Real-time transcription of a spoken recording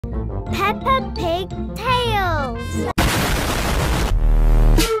Peppa Pig Tales.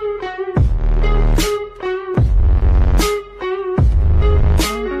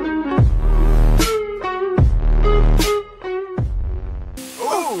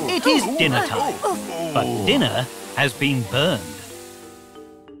 It is dinner time, but dinner has been burned.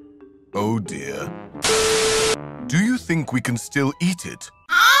 Oh dear. Do you think we can still eat it?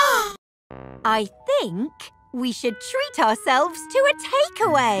 I think we should treat ourselves to a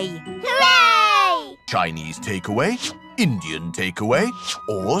takeaway. Hooray! Chinese takeaway, Indian takeaway,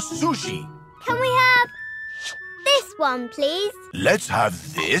 or sushi? Can we have this one, please? Let's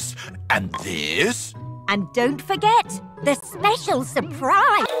have this and this. And don't forget the special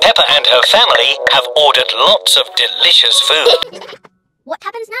surprise. Peppa and her family have ordered lots of delicious food. What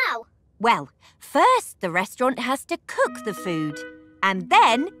happens now? Well, first the restaurant has to cook the food, and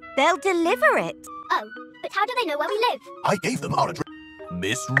then they'll deliver it. Oh, but how do they know where we live? I gave them our address.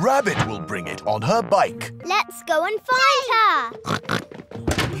 Miss Rabbit will bring it on her bike. Let's go and find her.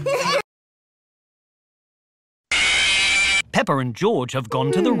 Peppa and George have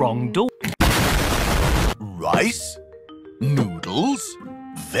gone to the wrong door. Rice, noodles,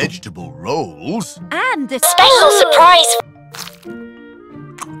 vegetable rolls. And the Special surprise!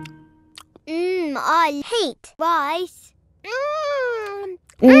 I hate rice.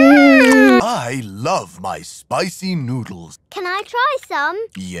 I love my spicy noodles. Can I try some?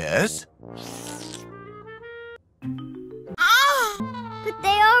 Yes? But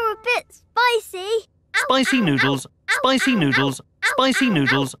they are a bit spicy. Spicy noodles, spicy noodles, spicy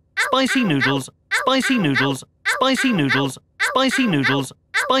noodles, spicy noodles, spicy noodles, spicy noodles, spicy noodles,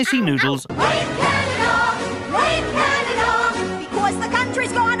 spicy noodles. Brave Canada, because the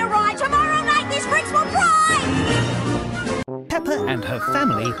country's gone awry. Tomorrow night this Brits will cry. Peppa and her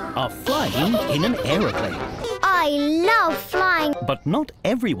family are flying in an aeroplane. I love flying. But not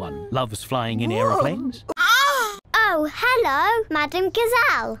everyone loves flying in aeroplanes. Oh, hello, Madam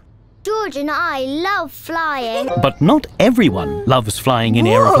Gazelle. George and I love flying. But not everyone loves flying in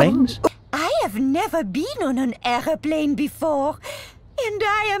aeroplanes. I have never been on an aeroplane before, and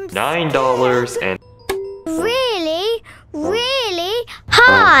I am $9 and Really, really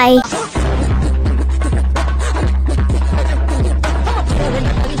high.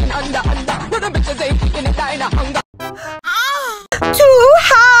 too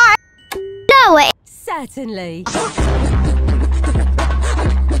high. No, it. Certainly.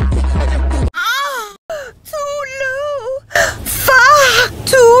 Too low. Far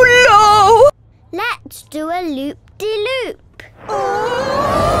too low. Let's do a loop-de-loop. I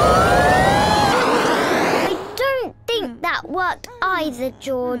don't think that worked either,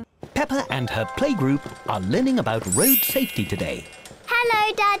 George. Peppa and her playgroup are learning about road safety today.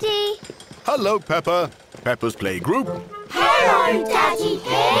 Hello, Daddy. Hello, Peppa. Peppa's playgroup. Hello, Daddy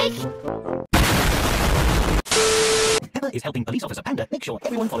Pig. Peppa is helping Police Officer Panda make sure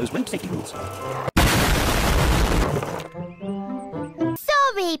everyone follows road safety rules.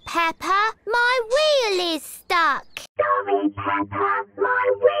 Sorry, Peppa. My wheel is stuck. Sorry, Peppa.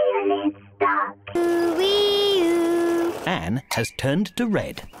 My wheel is stuck. Ooh-wee-oo. Anne has turned to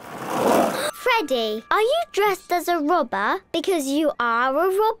red. Freddie, are you dressed as a robber because you are a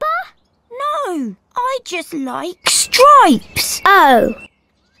robber? No, I just like stripes. Oh,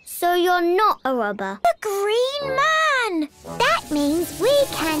 so you're not a robber. The Green Man. That means we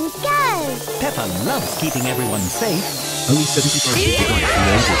can go. Peppa loves keeping everyone safe. Only 70% of the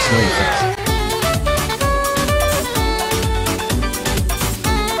snow effects.